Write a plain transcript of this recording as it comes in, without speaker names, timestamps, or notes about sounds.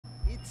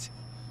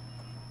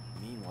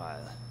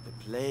Meanwhile, the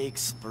plague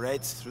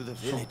spreads through the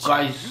village. So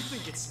guys,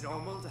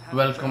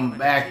 welcome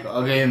back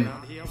again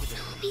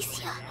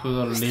to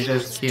the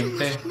latest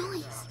gameplay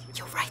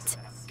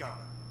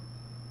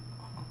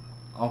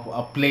of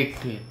A Plague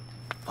Tale.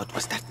 What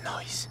was that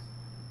noise?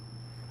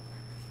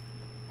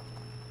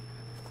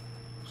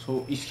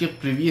 So इसके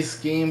previous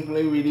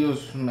gameplay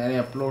videos मैंने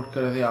upload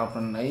करे थे,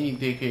 आपने नहीं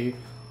देखे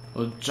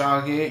तो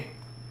जाके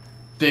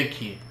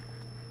देखिए.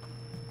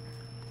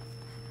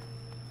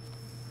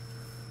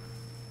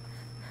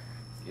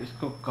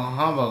 इसको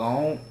कहाँ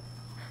भगाऊं?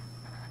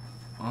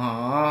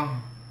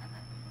 हाँ,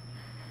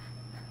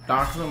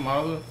 टाट में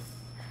मार दो.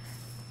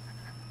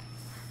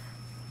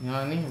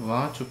 यहाँ नहीं,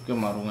 वहाँ छुप के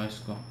मारूंगा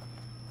इसको.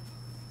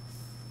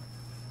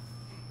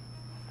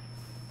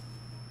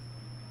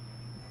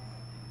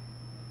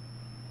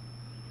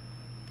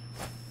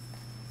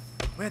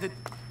 Where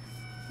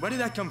did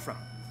that come from?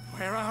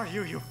 Where are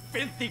you, you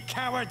filthy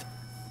coward?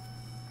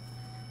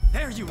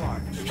 There you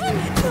are.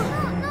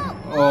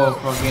 Oh,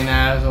 fucking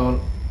asshole.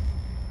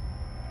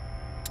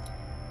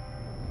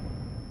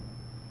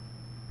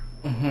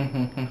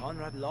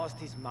 Conrad lost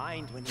his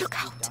mind when he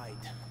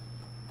died.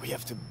 We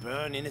have to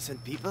burn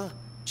innocent people?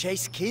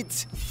 Chase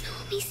kids?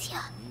 Amicia,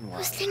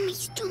 this thing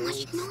makes too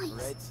much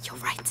noise. You're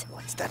right.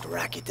 What's that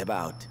racket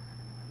about?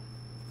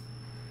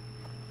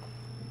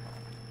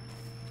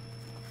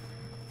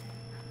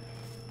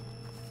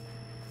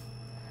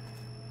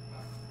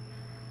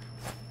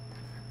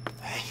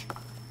 Hey,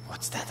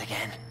 what's that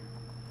again?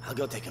 I'll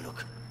go take a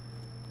look.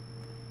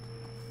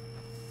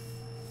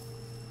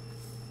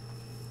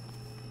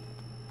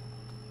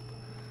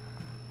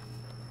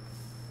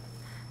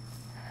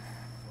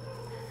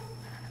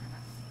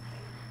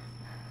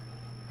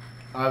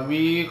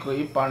 अभी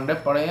कोई पांडे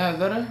पड़े हैं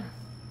इधर.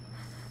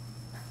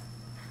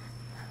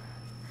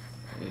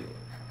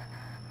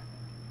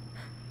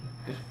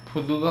 इस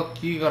फुद्दू का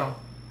की करूं?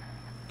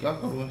 क्या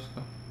करूं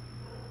इसका?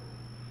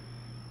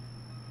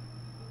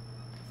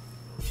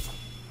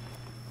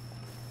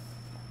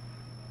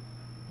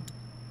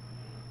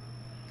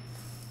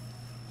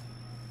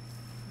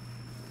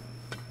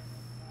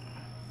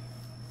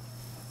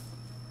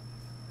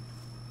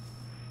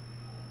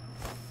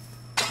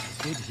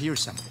 I did hear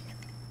something.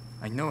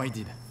 I know I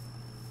did.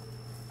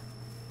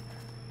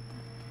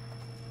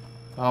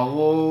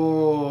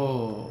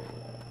 Oh,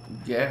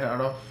 get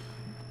out of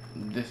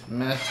this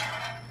mess.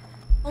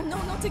 Oh no,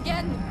 not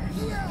again!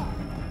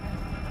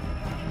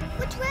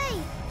 Which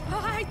way?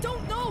 I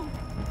don't know!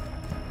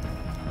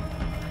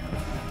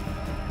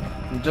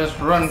 Just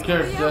run,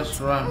 kid,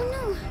 just run. Oh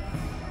no!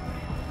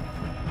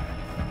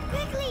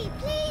 Quickly,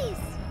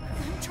 please!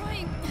 I'm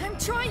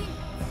trying!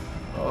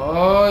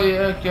 Oh,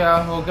 ये क्या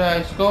हो गया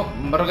इसको?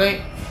 मर गई.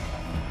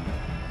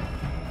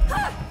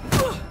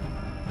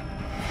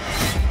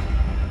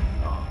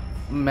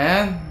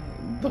 Man,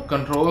 the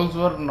controls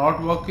were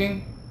not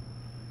working.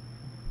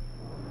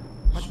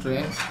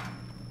 Strange.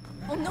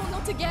 Oh no,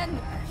 not again!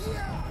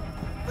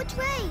 Which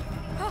way?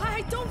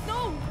 I don't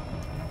know!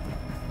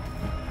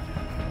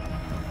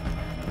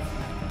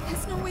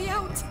 There's no way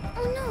out!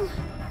 Oh no!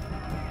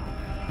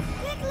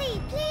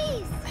 Quickly,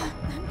 please!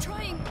 I'm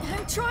trying!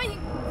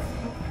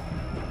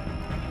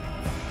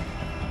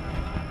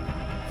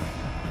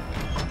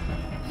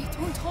 It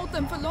won't hold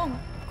them for long.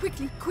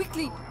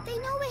 Quickly! They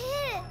know we're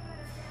here!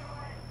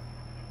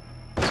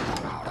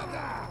 Out of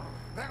there!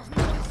 There's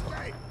no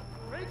escape!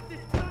 Break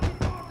this bloody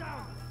door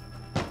down!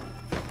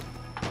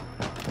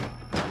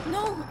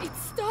 No,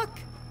 it's stuck!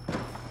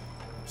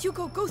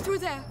 Hugo, go through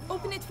there.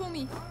 Open it for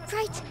me.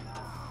 Right! What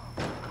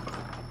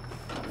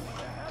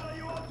the hell are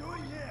you all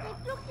doing here? They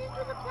blocked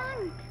into the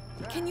plank!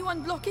 Can you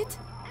unblock it?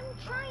 I'm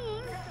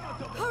trying!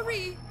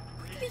 Hurry!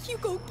 Quickly,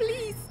 Hugo,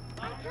 please!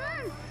 I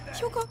can't!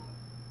 Hugo!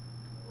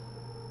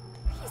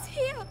 He's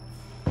here!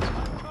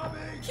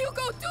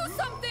 Hugo, do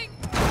something!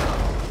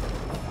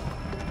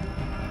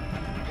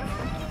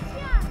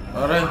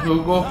 अरे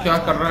ह्यूगो क्या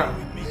कर रहा है?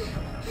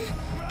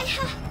 I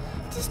have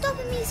to stop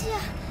Amicia!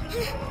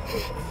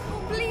 Oh,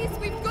 please,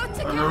 we've got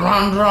to get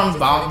Run, bang,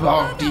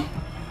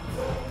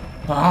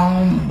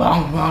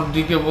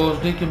 DK boss,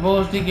 bang,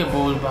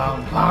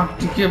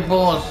 DK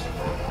boss.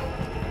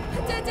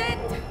 Dead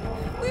end!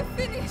 We're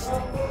finished!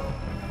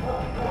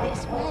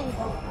 This way.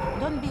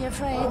 Don't be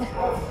afraid.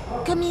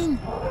 Come in.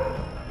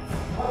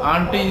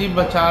 Aunty जी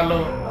बचा लो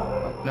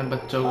अपने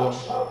बच्चों को.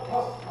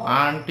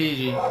 Aunty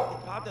ji.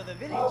 Part of the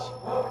village.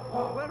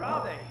 Where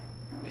are they?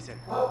 Listen,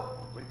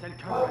 we'll tell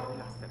Conrad we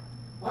lost them.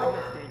 I'm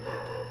not staying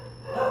here.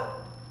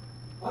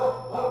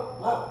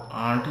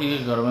 Aunty के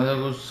घर में से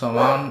कुछ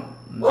सामान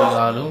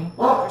निकालूं.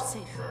 You're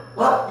safe.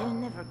 They'll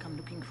never come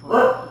looking for you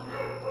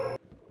here.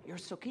 You're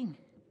soaking.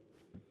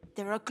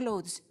 There are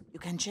clothes you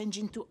can change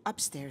into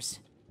upstairs.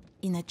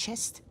 In a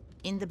chest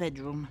in the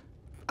bedroom.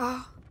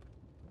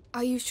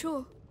 Are you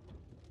sure?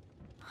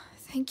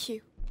 Thank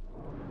you.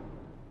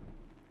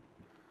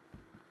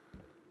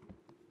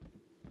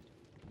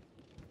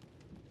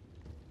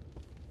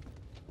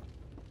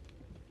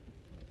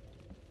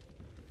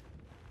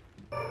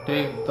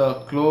 Take the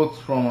clothes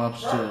from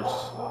upstairs.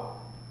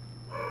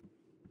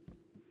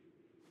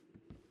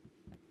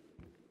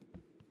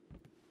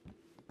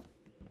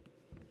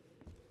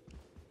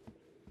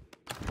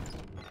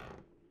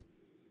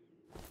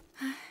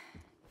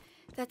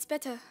 That's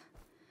better.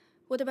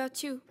 What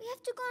about you? We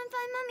have to go and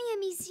find Mummy,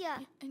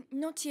 Amicia.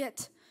 Not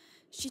yet.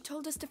 She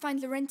told us to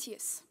find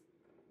Laurentius.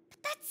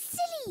 But that's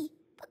silly.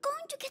 We're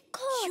going to get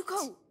caught.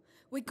 Hugo!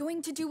 We're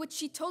going to do what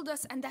she told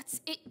us, and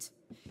that's it.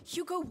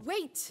 Hugo,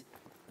 wait!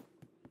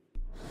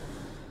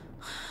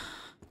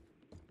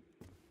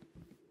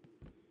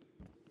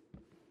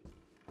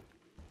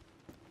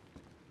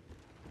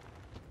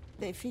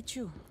 They fit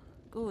you.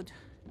 Good.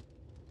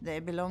 They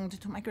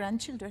belonged to my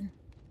grandchildren.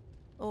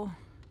 Oh,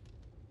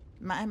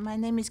 my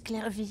name is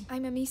Clairvy.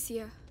 I'm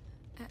Amicia,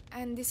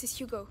 and this is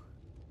Hugo.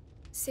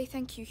 Say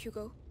thank you,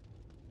 Hugo.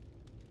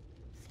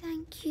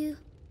 Thank you.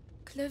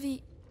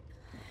 Clovey,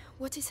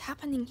 what is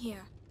happening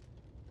here?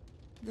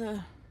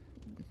 The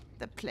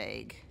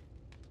plague.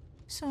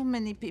 So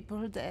many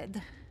people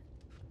dead.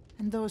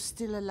 And those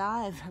still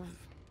alive have...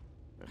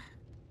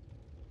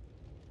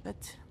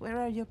 But where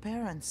are your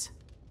parents?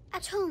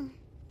 At home.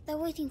 They're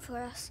waiting for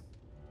us.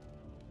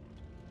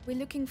 We're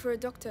looking for a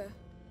doctor.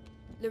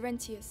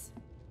 Laurentius.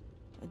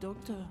 A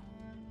doctor?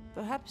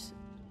 Perhaps...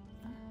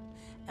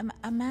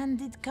 A man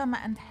did come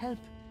and help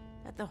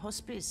at the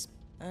hospice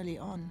early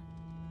on.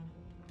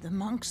 The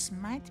monks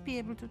might be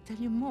able to tell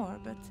you more,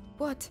 but...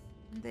 What?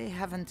 They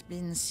haven't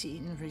been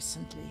seen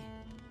recently.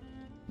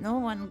 No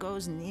one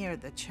goes near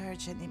the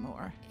church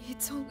anymore.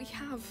 It's all we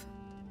have.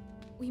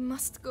 We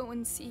must go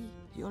and see.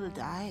 You'll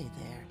die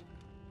there.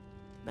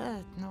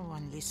 But no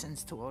one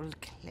listens to old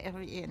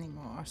Clary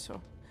anymore, so...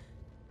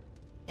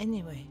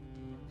 Anyway,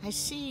 I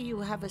see you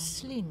have a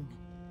sling.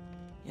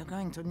 You're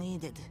going to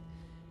need it.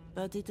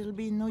 But it'll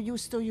be no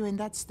use to you in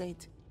that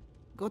state.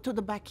 Go to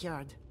the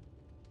backyard.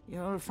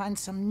 You'll find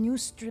some new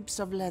strips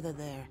of leather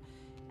there.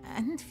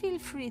 And feel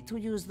free to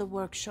use the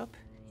workshop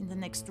in the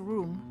next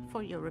room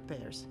for your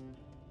repairs.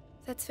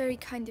 That's very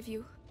kind of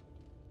you.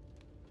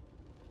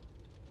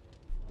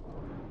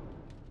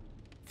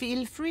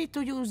 Feel free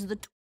to use the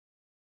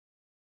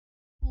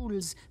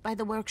tools by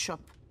the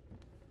workshop.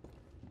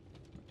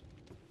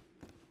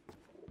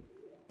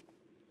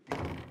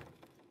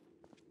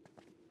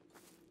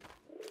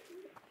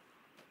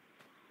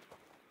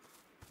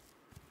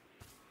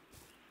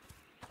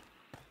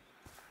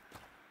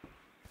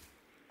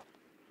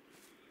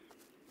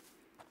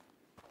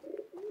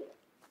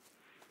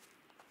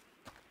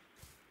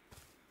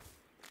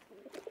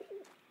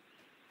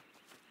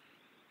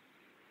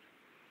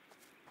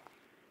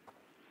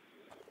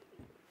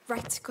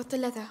 Right, got the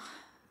leather.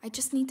 I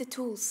just need the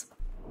tools.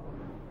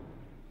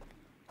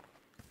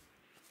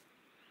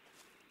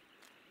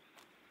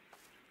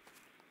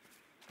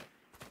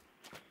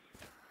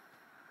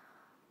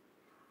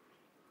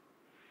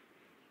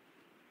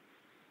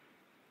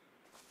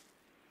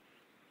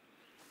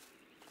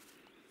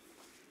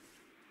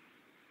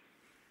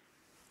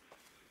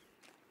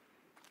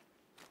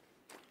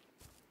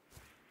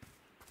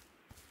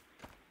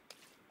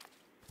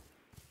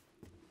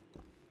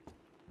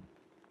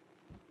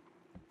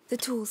 The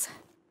tools.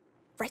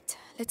 Right,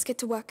 let's get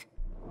to work.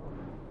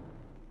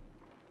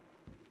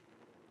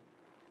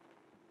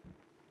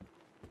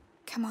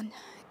 Come on,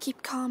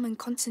 keep calm and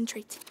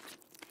concentrate.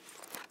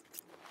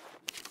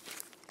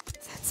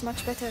 That's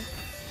much better.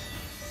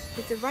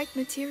 With the right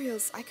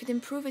materials, I could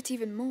improve it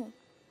even more.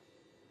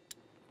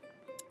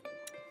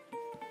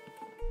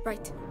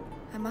 Right,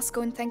 I must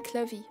go and thank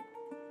Clovey.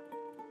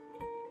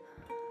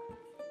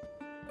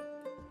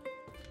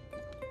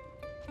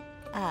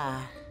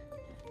 Ah,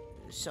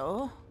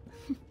 so?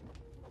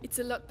 It's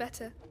a lot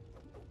better.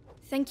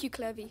 Thank you,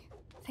 Clovey.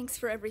 Thanks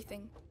for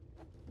everything.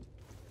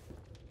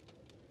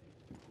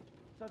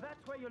 So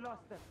that's where you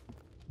lost them.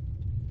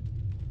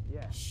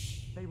 Yeah,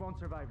 they won't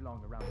survive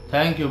long around here.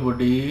 Thank you,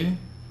 buddy.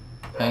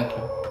 Thank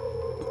you.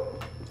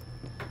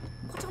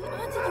 What on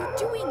earth are you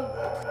doing?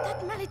 Put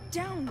that mallet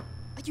down.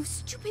 Are you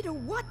stupid or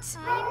what?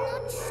 I'm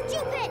not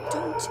stupid.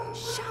 Don't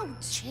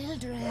shout.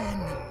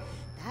 Children,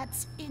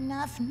 that's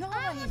enough noise.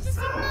 I want to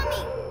see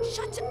Mummy.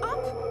 Shut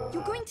up.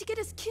 You're going to get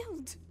us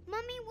killed.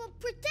 Mummy will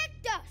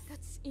protect us.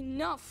 That's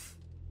enough.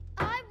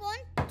 I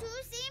want to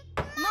see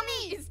Mummy.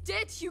 Mummy is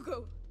dead,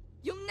 Hugo.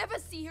 You'll never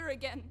see her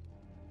again.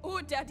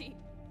 Or Daddy.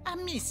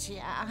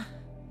 Amicia.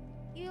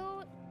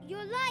 You're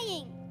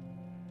lying.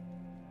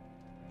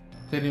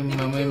 तेरी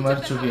mummy killed मर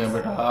at the चुकी है house.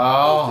 बेटा.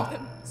 Both of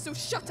them. So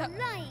shut up.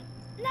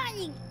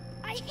 Lying.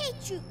 I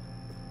hate you.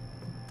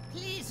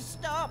 Please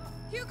stop.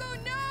 Hugo,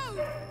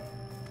 no!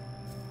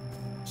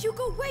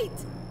 Hugo,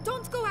 wait!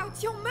 Don't go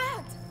out, you're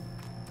mad!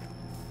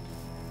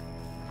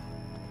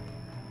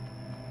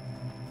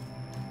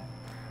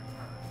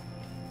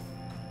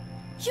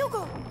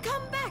 Hugo,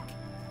 come back!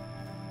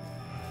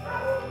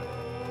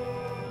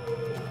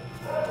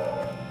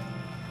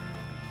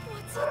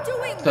 What's he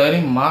doing?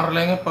 तेरी मार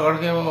लेंगे पकड़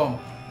के वो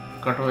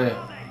cutaway.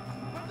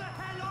 Where the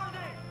hell are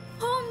they?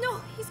 Oh no,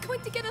 he's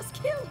going to get us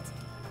killed!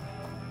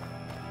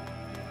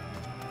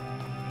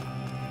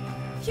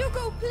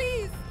 Hugo,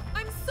 please!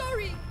 I'm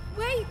sorry!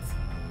 Wait!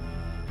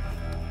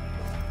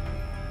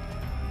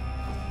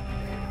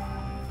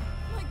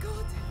 My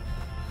God!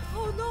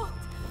 Oh no!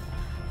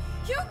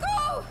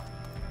 Hugo!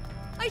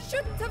 I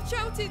shouldn't have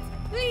shouted!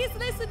 Please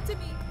listen to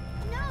me!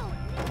 No.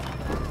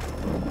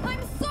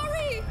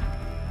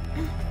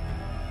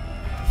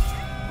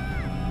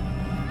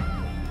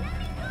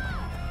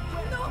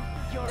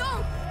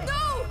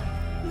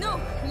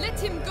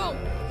 him go.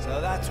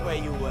 So that's where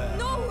you were.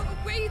 No,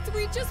 wait,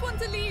 we just want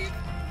to leave.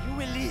 You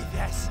will leave,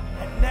 yes,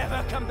 and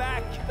never come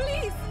back.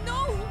 Please,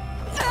 no.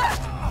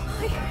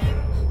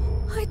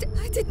 I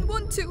didn't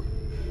want to.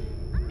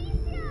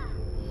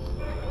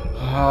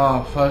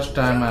 Ah, first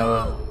time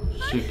ever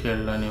she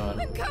killed anyone.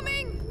 I'm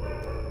coming.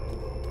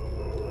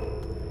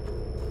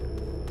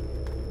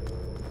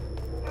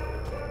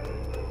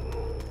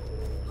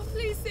 Oh,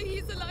 please say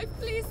he's alive.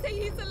 Please say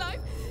he's alive.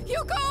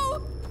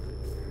 Hugo!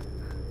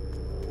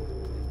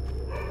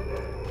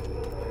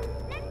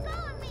 Let go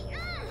of me!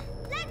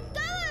 Let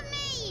go of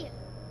me!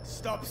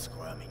 Stop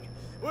squirming.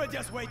 We're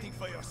just waiting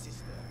for your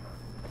sister.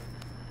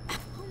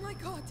 Oh my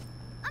God.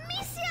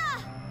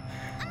 Amicia!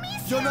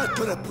 Amicia! You're not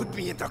gonna put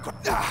me in the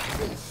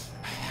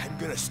I'm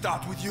gonna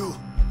start with you.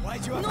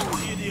 Why'd you have to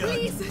be idiot?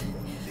 Please.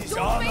 This Don't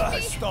armor make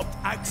has me. stopped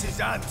axes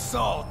and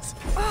swords.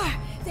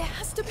 There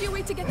has to be a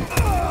way to get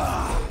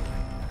that.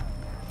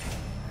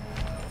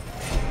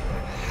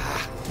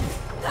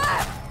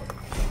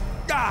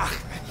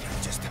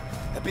 You're just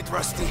a bit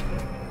rusty.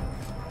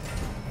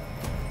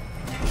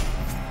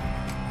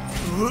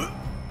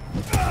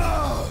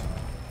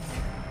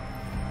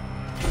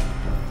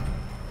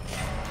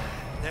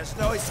 There's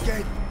no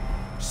escape.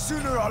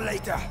 Sooner or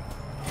later.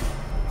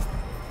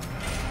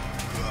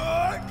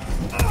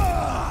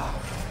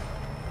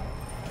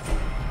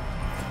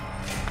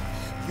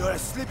 You're a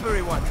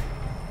slippery one.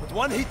 But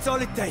one hit's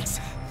all it takes.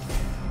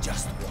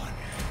 Just one.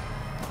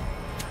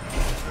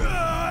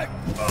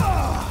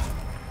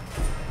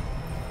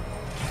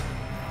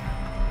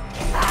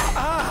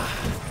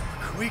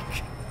 Quick.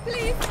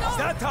 Please, no. Is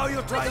that how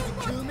you're trying I don't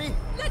to kill want- me?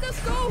 Let us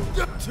go.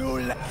 You're too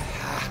late.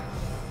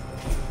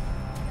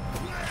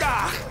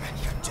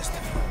 You're just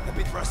a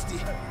bit rusty.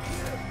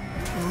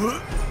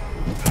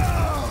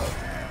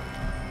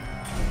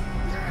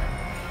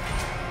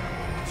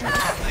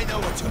 I know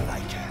what you're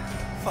like.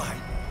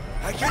 Fine.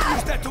 I can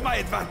use that to my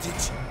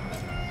advantage.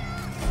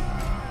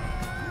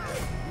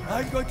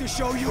 I'm going to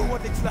show you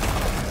what it's like.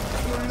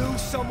 You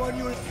lose someone,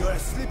 you're a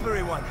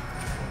slippery one.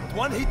 But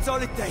one hit's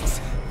all it takes.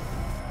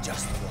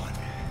 Just one.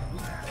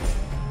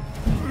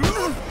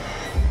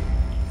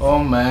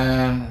 Oh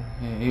man,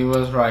 he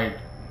was right.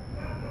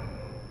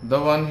 The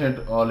one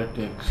hit all it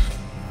takes.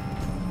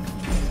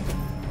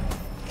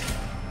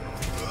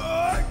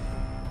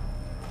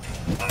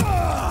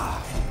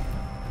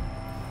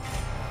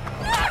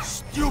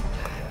 Stupid!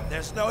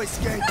 There's no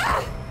escape.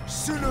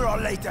 Sooner or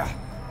later.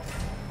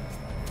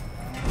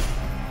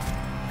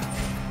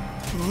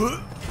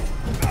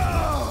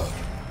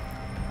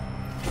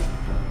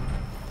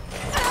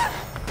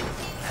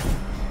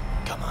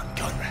 Come on,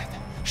 Conrad.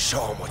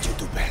 Show him what you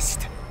do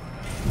best.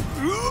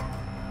 Do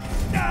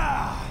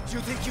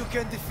you think you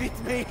can defeat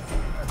me?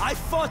 I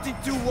fought in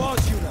 2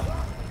 wars, you know.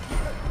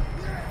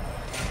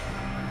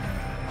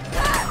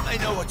 I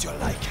know what you're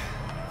like.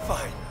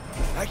 Fine.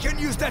 I can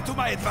use that to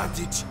my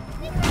advantage.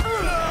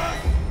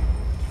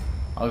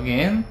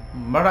 Again?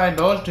 But I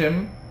dodged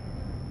him.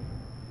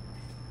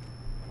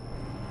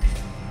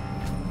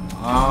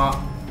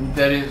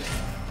 There is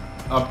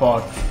a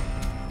pot.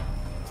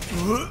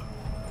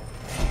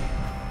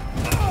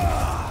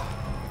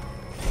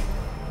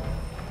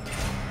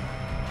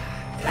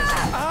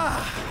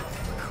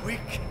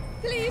 Quick.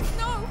 Please,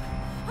 no.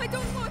 I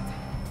don't want.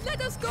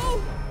 Let us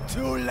go.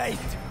 Too late.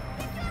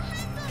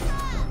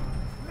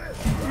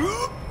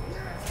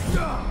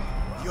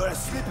 You're a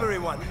slippery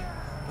one.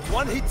 But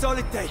one hit's all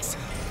it takes.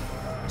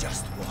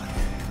 Just one.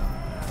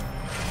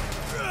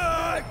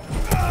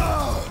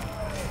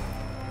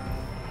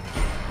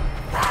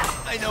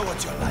 I know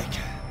what you're like.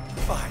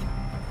 Fine.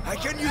 I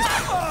can use...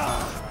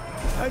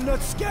 I'm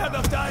not scared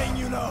of dying,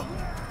 you know.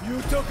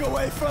 You took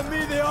away from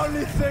me the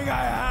only thing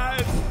I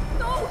had.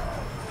 No.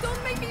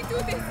 Don't make me do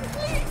this,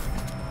 please.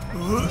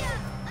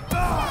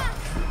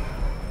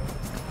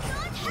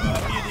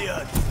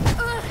 Idiot.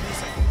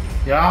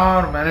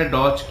 यार मैंने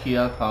Dodge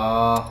किया था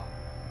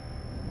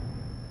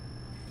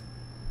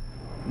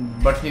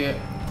but ये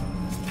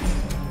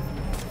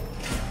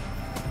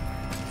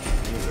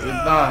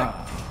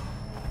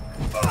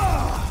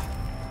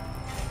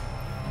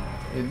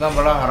इतना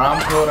बड़ा हराम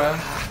क्यों रहा है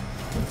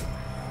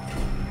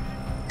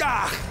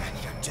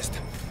I'm just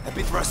a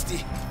bit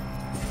rusty.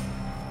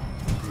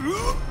 Do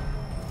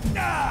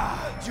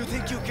you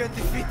think you can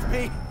defeat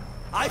me?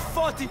 I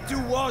fought in 2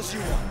 wars, you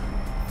know.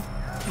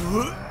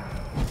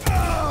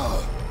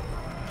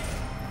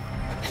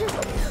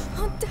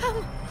 Oh,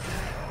 damn.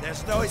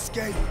 There's no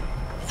escape.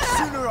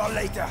 Sooner or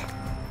later.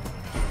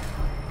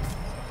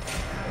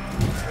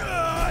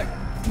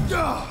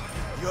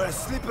 You're a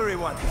slippery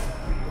one.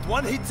 But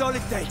one hit's all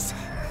it takes.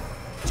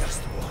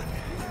 Just one.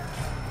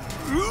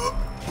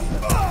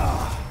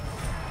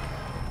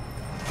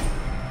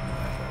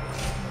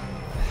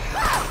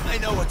 I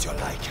know what you're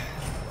like.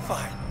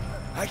 Fine.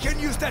 I can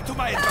use that to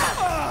my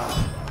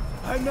advantage.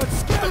 I'm not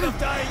scared of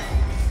dying.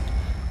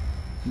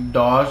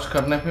 Dodge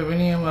करने पे भी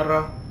नहीं है मर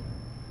रहा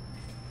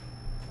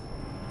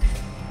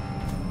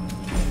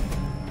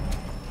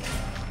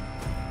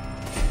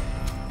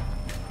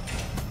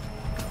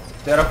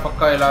तेरा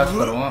पक्का इलाज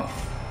करूँगा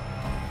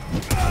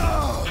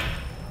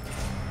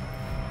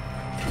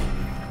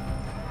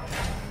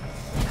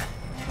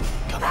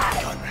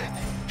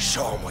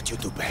what you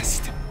do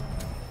best.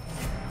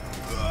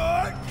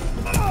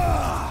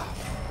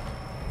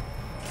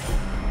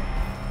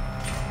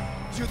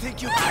 You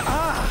think you can...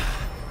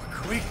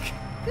 Quick!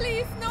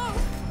 Please, no!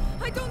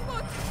 I don't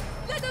want...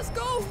 Let us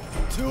go!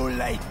 Too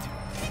late!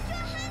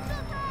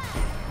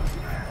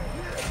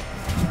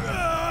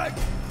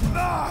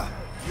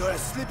 You're a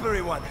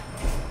slippery one.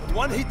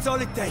 One hit's all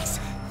it takes.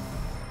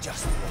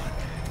 Just one.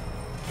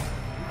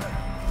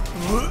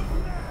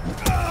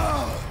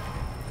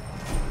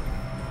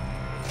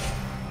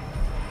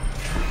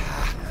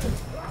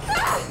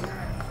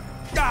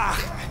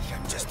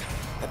 I'm just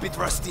a bit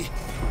rusty.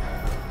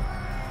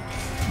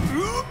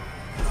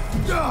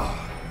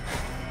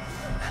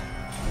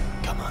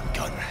 Come on,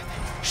 Conrad.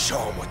 Show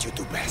him what you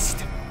do best.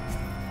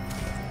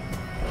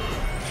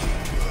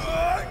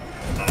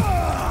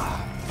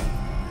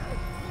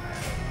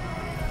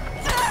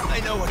 I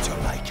know what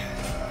you're like.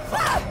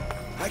 Fine.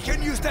 I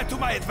can use that to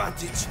my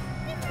advantage.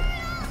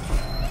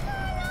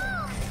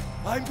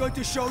 I'm going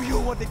to show you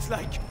what it's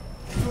like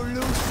to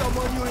lose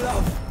someone you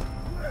love.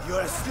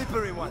 You're a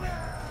slippery one.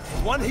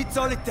 One hit's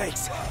all it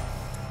takes.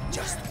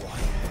 Just one.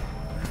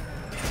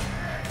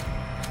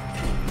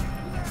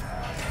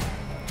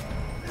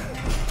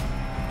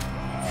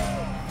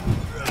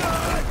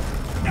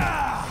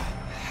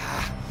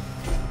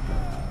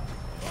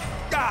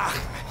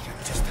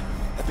 I'm just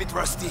a bit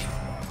rusty.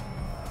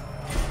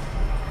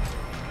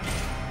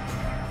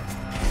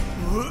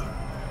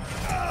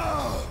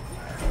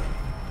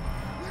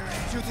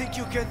 You think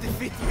you can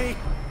defeat me?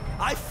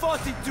 I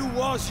fought in 2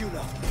 wars, you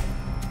know.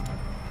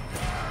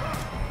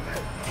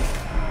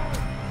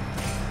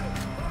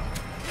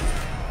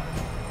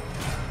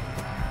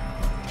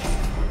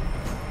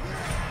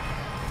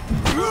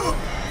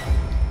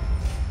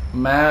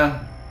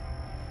 Man.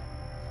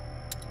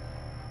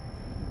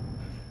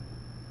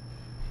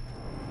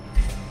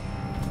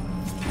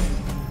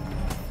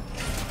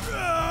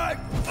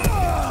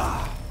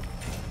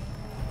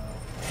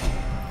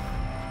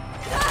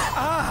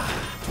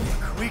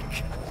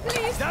 Quick!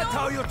 Please, Is that no.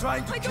 how you're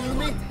trying to I kill don't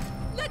me? want...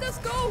 Let us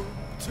go!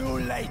 Too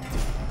late!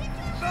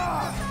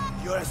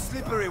 You're a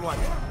slippery one.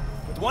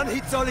 But one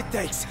hit's all it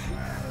takes.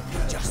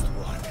 Just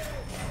one.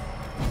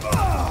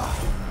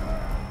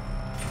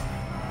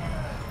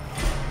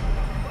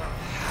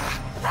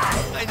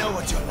 I know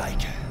what you're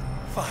like.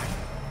 Fine.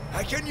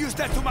 I can use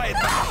that to my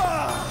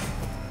advantage.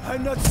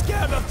 I'm not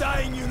scared of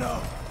dying, you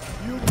know.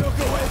 You took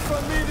away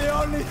from me the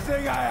only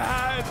thing I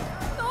had.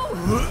 No!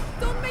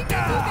 Don't make me do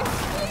this,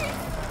 please!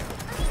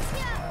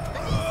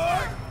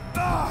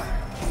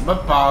 मैं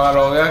पागल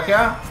हो गया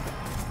क्या?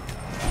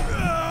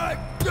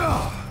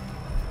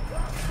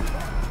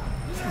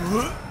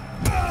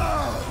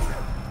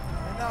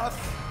 Enough.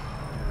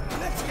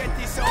 Let's get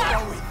this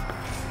over with.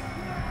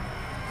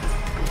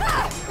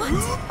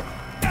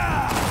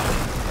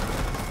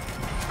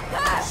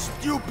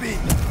 Stupid.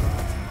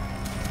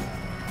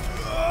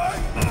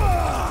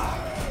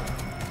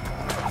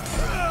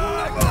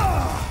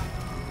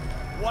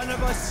 One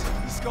of us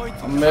is going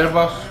to मेरे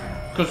पास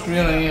कुछ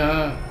भी नहीं है.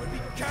 will be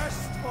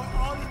cursed for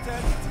all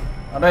eternity.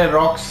 अरे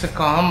रॉक से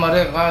कहाँ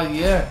मरेगा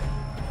ये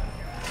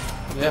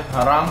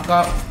हराम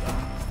का.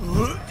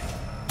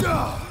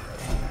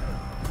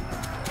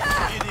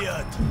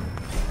 Idiot.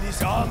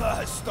 This armor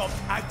has stopped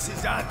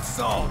axes and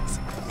swords.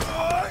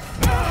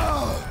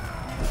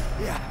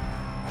 Yeah,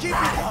 keep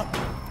it up.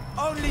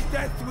 Only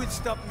death will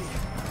stop me.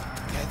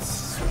 That's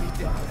sweet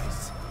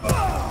embrace.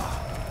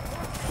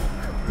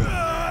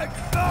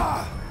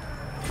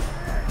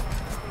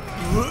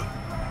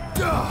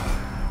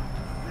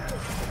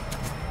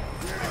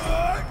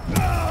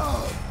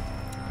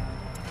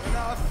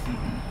 Enough.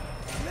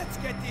 Let's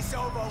get this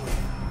over with.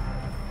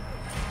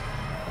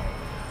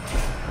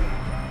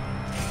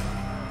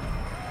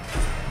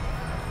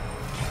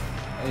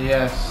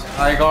 Yes,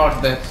 I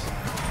got this.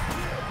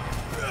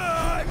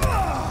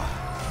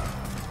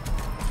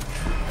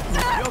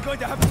 You're going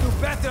to have to do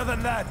better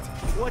than that.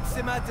 What's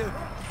the matter?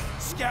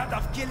 Scared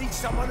of killing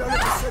someone all of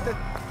a sudden?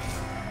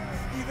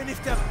 Even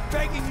if they're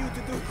begging you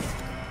to do it.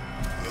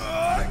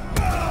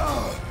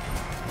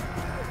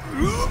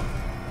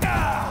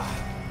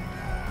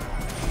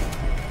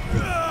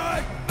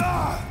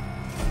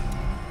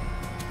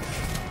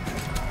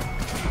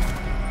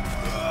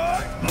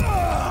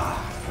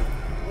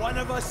 One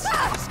of us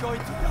is going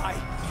to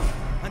die,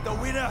 and the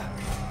winner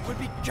will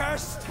be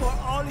cursed for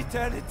all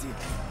eternity.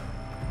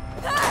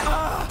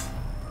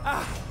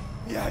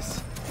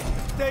 Yes.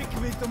 Take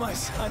me to my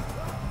son.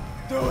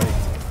 Do it.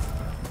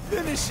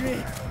 Finish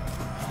me.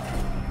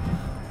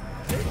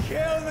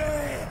 Kill me.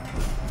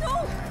 No!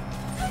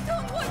 I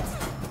don't want to!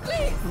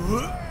 Please!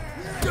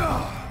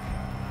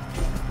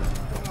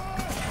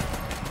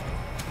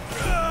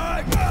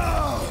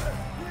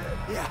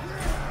 Yeah.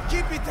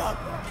 Keep it up.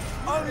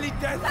 Only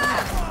death.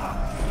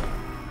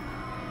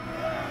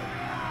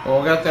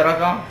 हो गया तेरा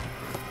काम.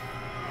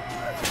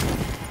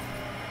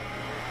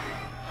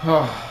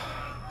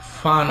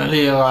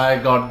 Finally, I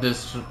got this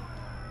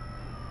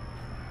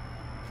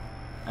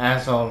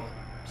asshole,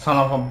 son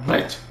of a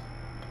bitch.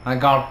 I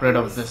got rid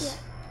of this.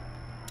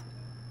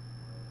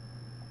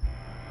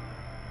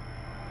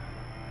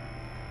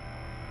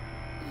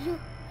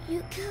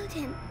 You killed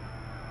him.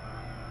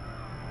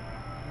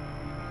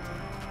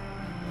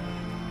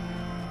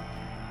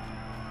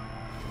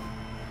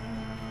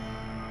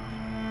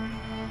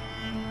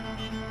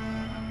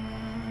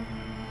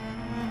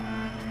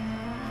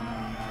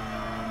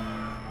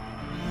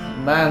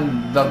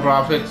 Man, the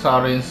graphics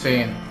are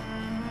insane.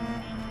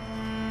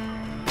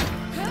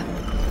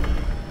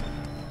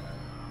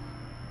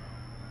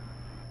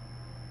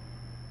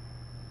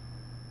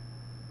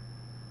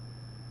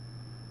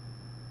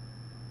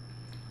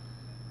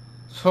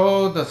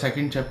 So the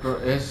second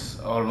chapter is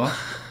almost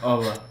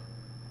over.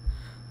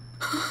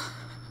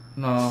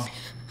 No,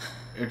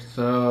 it's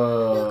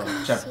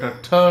chapter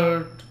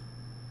third.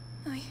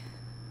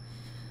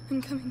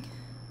 I'm coming.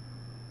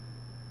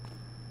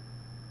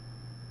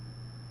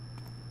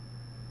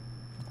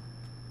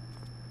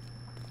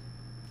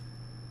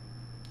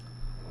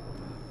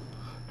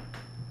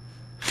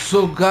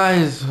 So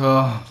guys,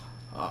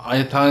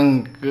 I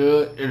think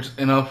it's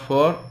enough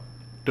for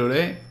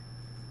today.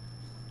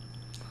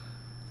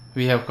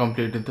 We have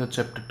completed the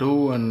chapter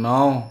 2 and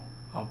now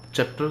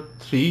chapter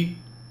 3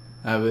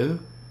 I will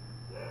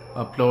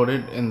upload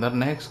it in the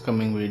next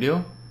coming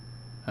video.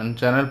 And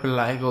channel पे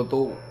like हो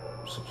तो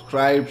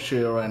subscribe,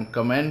 share and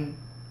comment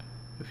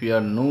if you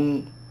are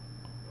new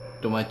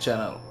to my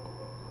channel.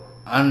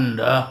 And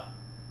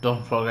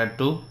don't forget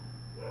to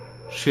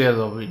share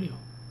the video.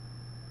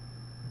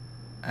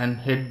 And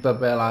hit the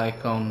bell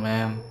icon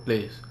man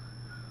please.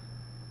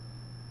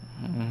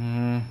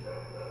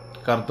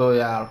 कर दो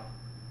यार,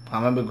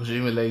 हमें भी खुशी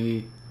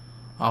मिलेगी,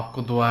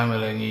 आपको दुआएं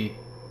मिलेंगी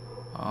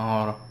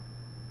और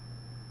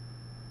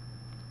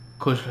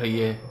खुश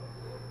रहिए.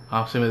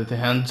 आपसे मिलते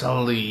हैं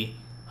जल्दी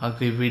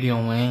अगली वीडियो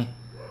में.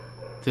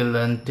 Till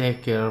then,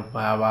 take care,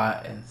 bye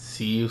bye and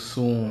see you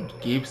soon.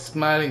 Keep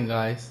smiling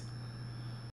guys.